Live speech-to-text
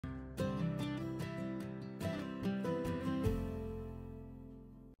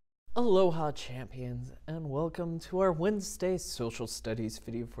Aloha champions, and welcome to our Wednesday social studies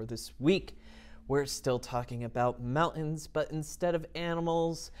video for this week. We're still talking about mountains, but instead of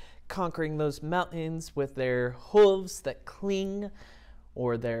animals conquering those mountains with their hooves that cling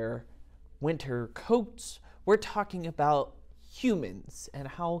or their winter coats, we're talking about humans and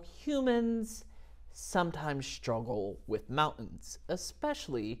how humans sometimes struggle with mountains,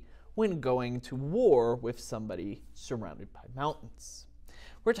 especially when going to war with somebody surrounded by mountains.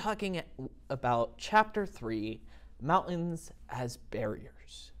 We're talking about Chapter 3, Mountains as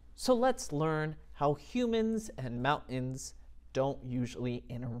Barriers. So let's learn how humans and mountains don't usually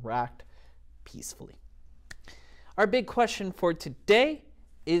interact peacefully. Our big question for today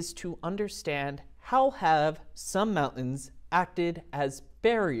is to understand how have some mountains acted as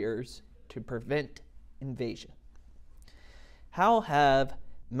barriers to prevent invasion. How have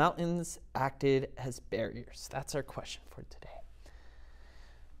mountains acted as barriers? That's our question for today.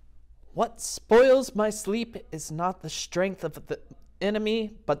 What spoils my sleep is not the strength of the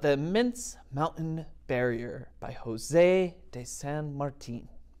enemy, but the immense mountain barrier by Jose de San Martin.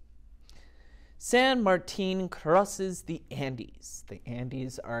 San Martin crosses the Andes. The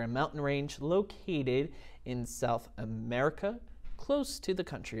Andes are a mountain range located in South America, close to the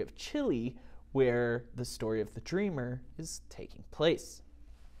country of Chile, where the story of the dreamer is taking place.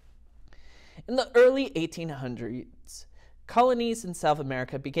 In the early 1800s, colonies in South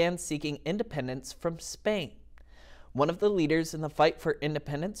America began seeking independence from Spain. One of the leaders in the fight for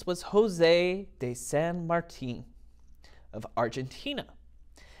independence was Jose de San Martin of Argentina.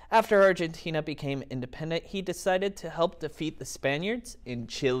 After Argentina became independent, he decided to help defeat the Spaniards in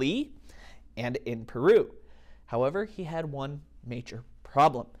Chile and in Peru. However, he had one major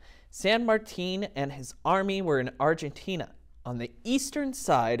problem. San Martin and his army were in Argentina, on the eastern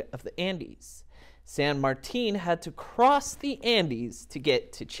side of the Andes. San Martin had to cross the Andes to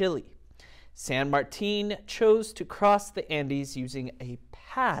get to Chile. San Martin chose to cross the Andes using a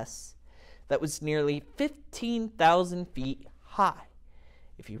pass that was nearly 15,000 feet high.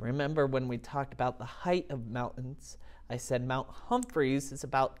 If you remember when we talked about the height of mountains, I said Mount Humphreys is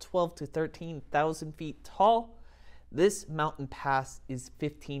about 12 to 13,000 feet tall. This mountain pass is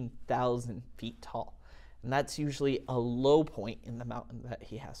 15,000 feet tall, and that's usually a low point in the mountain that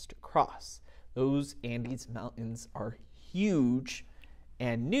he has to cross. Those Andes mountains are huge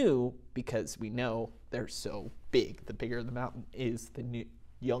and new because we know they're so big. The bigger the mountain is, the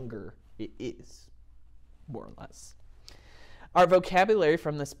younger it is, more or less. Our vocabulary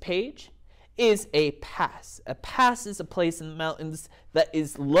from this page is a pass. A pass is a place in the mountains that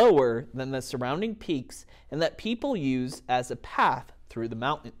is lower than the surrounding peaks and that people use as a path through the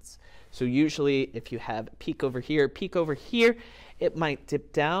mountains. So usually if you have a peak over here, it might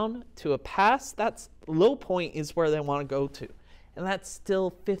dip down to a pass. That's low point is where they want to go to. And that's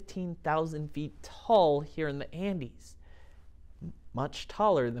still 15,000 feet tall here in the Andes. Much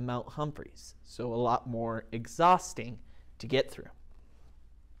taller than Mount Humphreys. So a lot more exhausting to get through.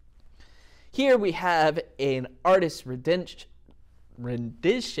 Here we have an artist's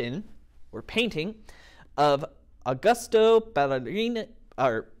rendition or painting of Augusto Ballerini,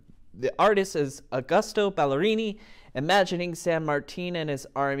 the artist is Augusto Ballerini, imagining San Martin and his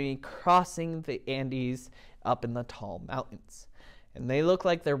army crossing the Andes up in the tall mountains. And they look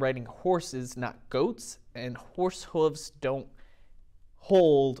like they're riding horses, not goats, and horse hooves don't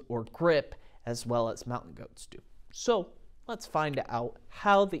hold or grip as well as mountain goats do. So let's find out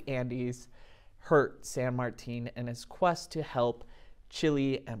how the Andes hurt San Martin in his quest to help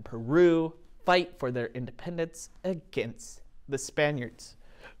Chile and Peru fight for their independence against the Spaniards.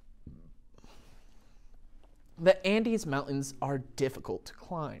 The Andes Mountains are difficult to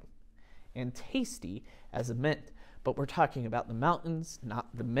climb and tasty as a mint, but we're talking about the mountains, not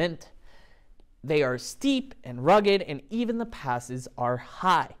the mint. They are steep and rugged, and even the passes are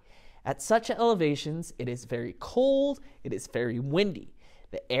high. At such elevations, it is very cold, it is very windy.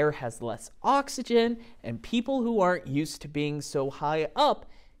 The air has less oxygen, and people who aren't used to being so high up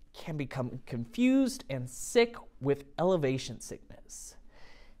can become confused and sick with elevation sickness.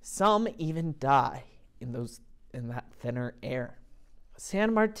 Some even die in that thinner air.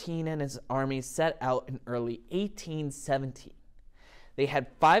 San Martin and his army set out in early 1817. They had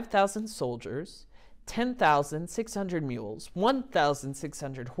 5,000 soldiers, 10,600 mules,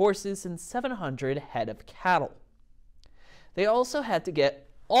 1,600 horses, and 700 head of cattle. They also had to get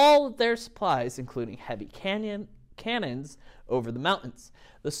all of their supplies, including heavy cannons, over the mountains.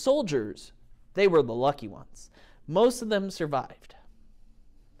 The soldiers, they were the lucky ones. Most of them survived.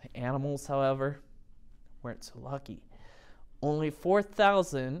 The animals, however, weren't so lucky. Only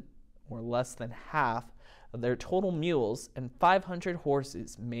 4,000, or less than half, of their total mules and 500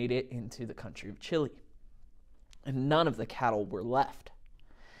 horses made it into the country of Chile, and none of the cattle were left.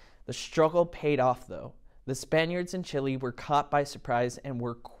 The struggle paid off, though. The Spaniards in Chile were caught by surprise and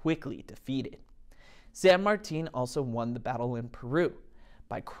were quickly defeated. San Martin also won the battle in Peru.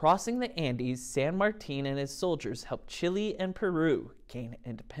 By crossing the Andes, San Martin and his soldiers helped Chile and Peru gain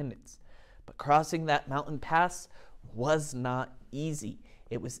independence. But crossing that mountain pass was not easy.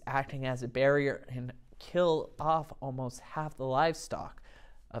 It was acting as a barrier and killed off almost half the livestock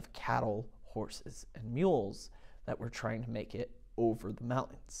of cattle, horses, and mules that were trying to make it over the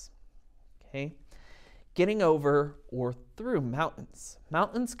mountains. Okay? Getting over or through mountains.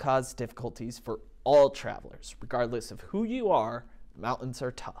 Mountains cause difficulties for all travelers. Regardless of who you are, mountains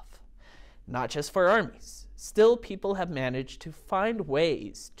are tough. Not just for armies. Still, people have managed to find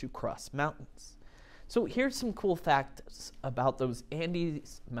ways to cross mountains. So here's some cool facts about those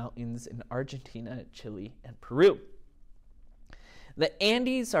Andes mountains in Argentina, Chile, and Peru. The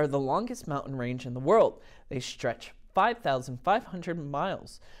Andes are the longest mountain range in the world. They stretch 5,500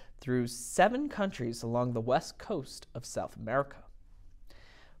 miles through 7 countries along the west coast of South America.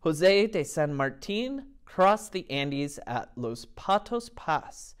 José de San Martín crossed the Andes at Los Patos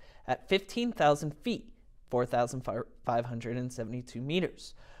Pass at 15,000 feet, 4,572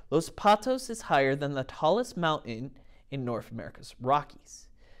 meters. Los Patos is higher than the tallest mountain in North America's Rockies.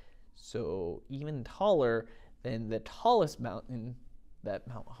 So even taller than the tallest mountain that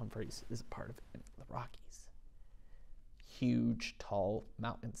Mount Humphreys is a part of in the Rockies. Huge, tall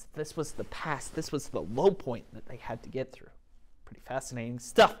mountains. This was the pass. This was the low point that they had to get through. Pretty fascinating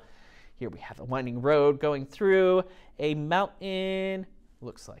stuff. Here we have a winding road going through a mountain.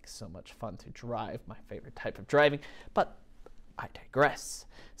 Looks like so much fun to drive, my favorite type of driving, but I digress.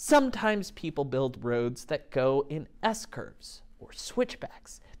 Sometimes people build roads that go in S-curves or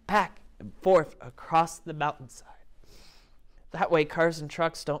switchbacks, back and forth across the mountainside. That way cars and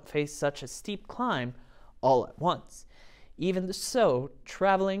trucks don't face such a steep climb all at once. Even so,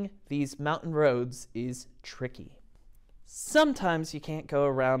 traveling these mountain roads is tricky. Sometimes you can't go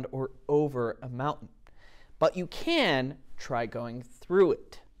around or over a mountain, but you can try going through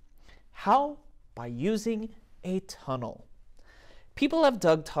it. How? By using a tunnel. People have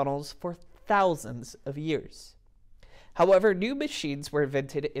dug tunnels for thousands of years. However, new machines were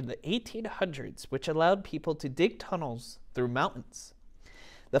invented in the 1800s, which allowed people to dig tunnels through mountains.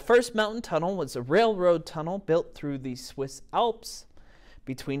 The first mountain tunnel was a railroad tunnel built through the Swiss Alps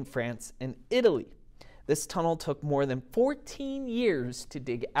between France and Italy. This tunnel took more than 14 years to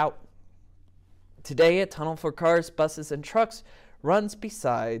dig out. Today, a tunnel for cars, buses, and trucks runs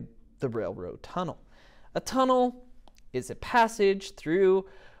beside the railroad tunnel. A tunnel is a passage through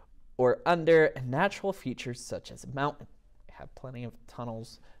or under a natural feature such as a mountain. We have plenty of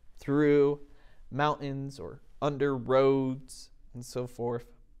tunnels through mountains or under roads and so forth.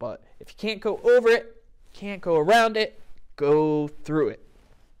 But if you can't go over it, can't go around it, go through it.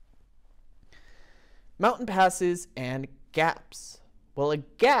 Mountain passes and gaps. Well, a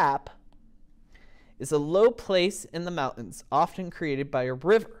gap is a low place in the mountains, often created by a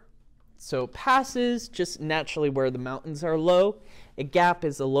river. So passes, just naturally where the mountains are low. A gap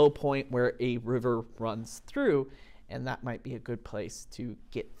is a low point where a river runs through, and that might be a good place to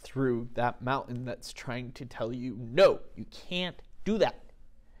get through that mountain that's trying to tell you, no, you can't do that.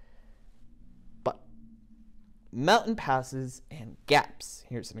 But mountain passes and gaps.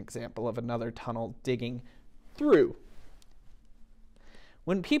 Here's an example of another tunnel digging through.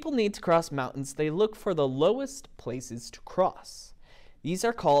 When people need to cross mountains, they look for the lowest places to cross. These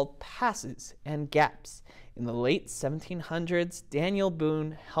are called passes and gaps. In the late 1700s, Daniel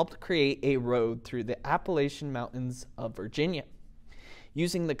Boone helped create a road through the Appalachian Mountains of Virginia.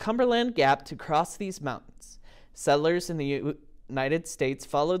 Using the Cumberland Gap to cross these mountains, settlers in the United States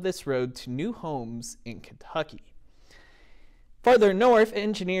followed this road to new homes in Kentucky. Farther north,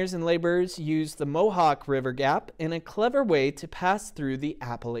 engineers and laborers used the Mohawk River Gap in a clever way to pass through the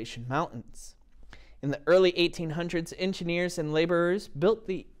Appalachian Mountains. In the early 1800s, engineers and laborers built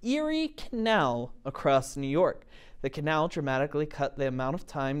the Erie Canal across New York. The canal dramatically cut the amount of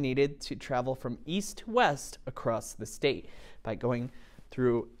time needed to travel from east to west across the state by going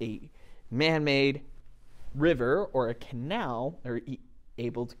through a man-made river or a canal. They're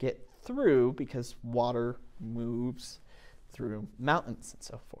able to get through because water moves through mountains and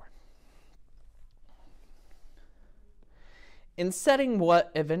so forth. In setting what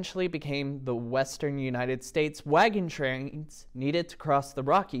eventually became the western United States, wagon trains needed to cross the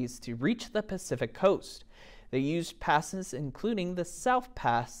Rockies to reach the Pacific coast. They used passes including the South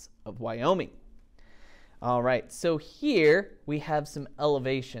Pass of Wyoming. All right, so here we have some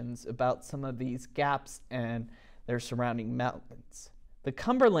elevations about some of these gaps and their surrounding mountains. The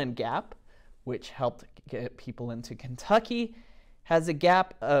Cumberland Gap, which helped get people into Kentucky, has a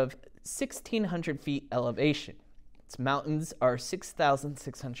gap of 1,600 feet elevation. Its mountains are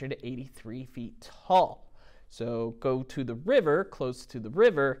 6,683 feet tall. So go to the river, close to the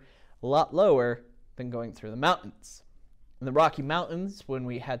river, a lot lower than going through the mountains. In the Rocky Mountains, when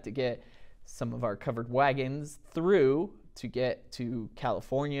we had to get some of our covered wagons through to get to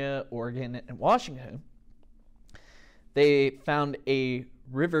California, Oregon, and Washington, they found a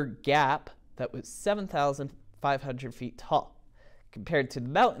river gap that was 7,500 feet tall, compared to the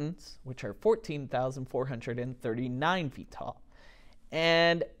mountains, which are 14,439 feet tall.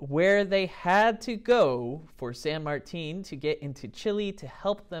 And where they had to go for San Martin to get into Chile to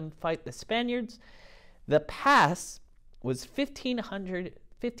help them fight the Spaniards, the pass was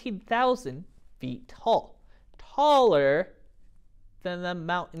 15,000 feet tall, taller than the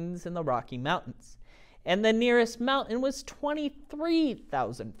mountains in the Rocky Mountains. And the nearest mountain was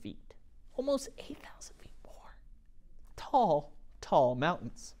 23,000 feet, almost 8,000 feet more. Tall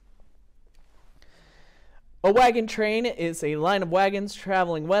mountains. A wagon train is a line of wagons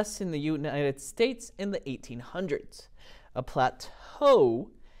traveling west in the United States in the 1800s. A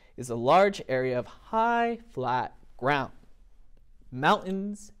plateau is a large area of high, flat ground.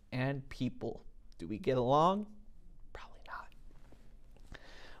 Mountains and people. Do we get along? Probably not.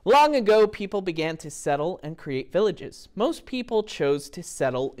 Long ago, people began to settle and create villages. Most people chose to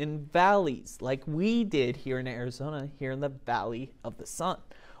settle in valleys, like we did here in Arizona, here in the Valley of the Sun,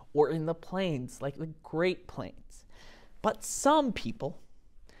 or in the plains, like the Great Plains. But some people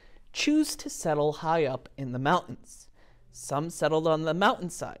choose to settle high up in the mountains. Some settled on the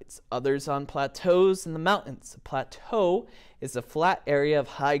mountainsides, others on plateaus in the mountains. A plateau is a flat area of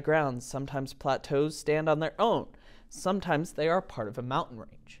high ground. Sometimes plateaus stand on their own. Sometimes they are part of a mountain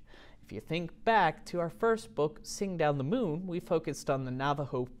range. If you think back to our first book, Sing Down the Moon, we focused on the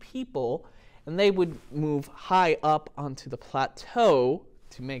Navajo people, and they would move high up onto the plateau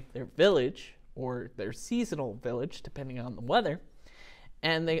to make their village, or their seasonal village, depending on the weather.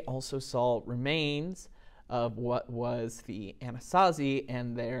 And they also saw remains of what was the Anasazi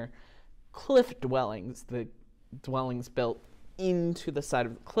and their cliff dwellings, the dwellings built into the side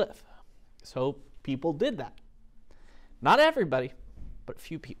of the cliff. So people did that. Not everybody, but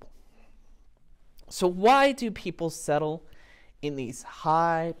few people. So why do people settle in these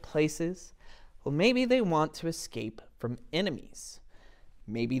high places? Well, maybe they want to escape from enemies.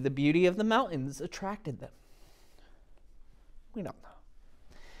 Maybe the beauty of the mountains attracted them. We don't know.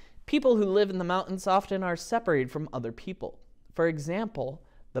 People who live in the mountains often are separated from other people. For example,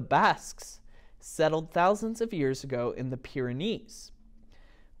 the Basques settled thousands of years ago in the Pyrenees,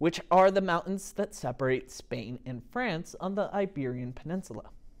 which are the mountains that separate Spain and France on the Iberian Peninsula.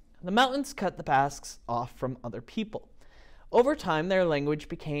 The mountains cut the Basques off from other people. Over time, their language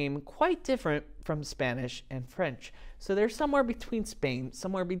became quite different from Spanish and French. So they're somewhere between Spain,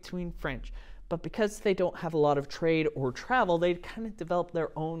 somewhere between French. But because they don't have a lot of trade or travel, they kind of develop their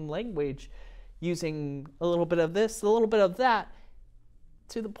own language using a little bit of this, a little bit of that,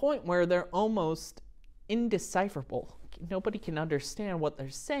 to the point where they're almost indecipherable. Nobody can understand what they're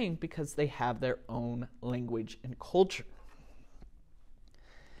saying because they have their own language and culture.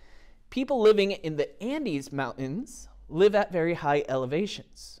 People living in the Andes Mountains live at very high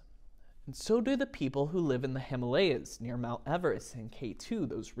elevations. And so do the people who live in the Himalayas near Mount Everest and K2,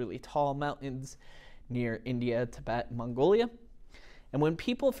 those really tall mountains near India, Tibet, and Mongolia. And when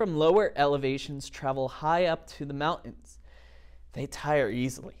people from lower elevations travel high up to the mountains, they tire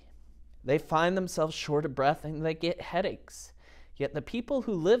easily. They find themselves short of breath and they get headaches. Yet the people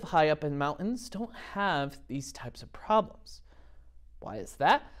who live high up in mountains don't have these types of problems. Why is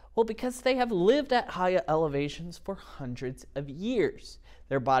that? Well, because they have lived at higher elevations for hundreds of years.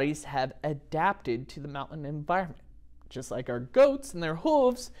 Their bodies have adapted to the mountain environment. Just like our goats and their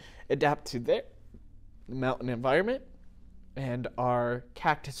hooves adapt to their mountain environment, and our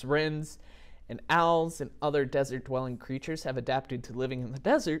cactus wrens and owls and other desert-dwelling creatures have adapted to living in the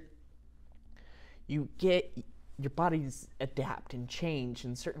desert, your bodies adapt and change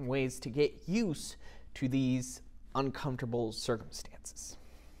in certain ways to get used to these uncomfortable circumstances.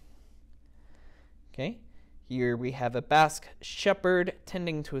 Okay, here we have a Basque shepherd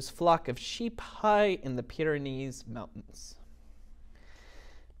tending to his flock of sheep high in the Pyrenees Mountains.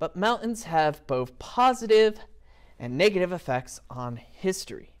 But mountains have both positive and negative effects on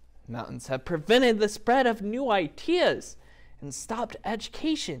history. Mountains have prevented the spread of new ideas and stopped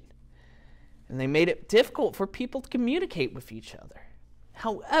education. And they made it difficult for people to communicate with each other.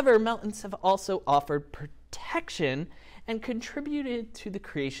 However, mountains have also offered protection and contributed to the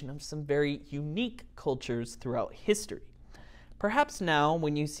creation of some very unique cultures throughout history. Perhaps now,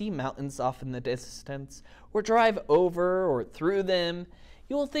 when you see mountains off in the distance, or drive over or through them,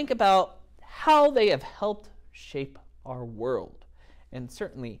 you will think about how they have helped shape our world. And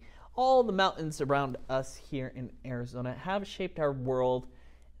certainly, all the mountains around us here in Arizona have shaped our world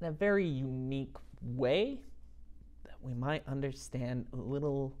in a very unique way that we might understand a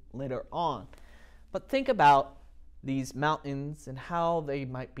little later on. But think about these mountains and how they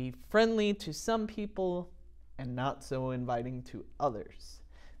might be friendly to some people and not so inviting to others.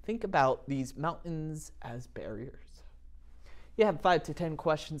 Think about these mountains as barriers. You have 5 to 10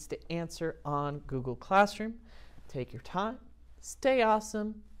 questions to answer on Google Classroom. Take your time, stay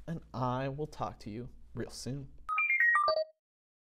awesome, and I will talk to you real soon.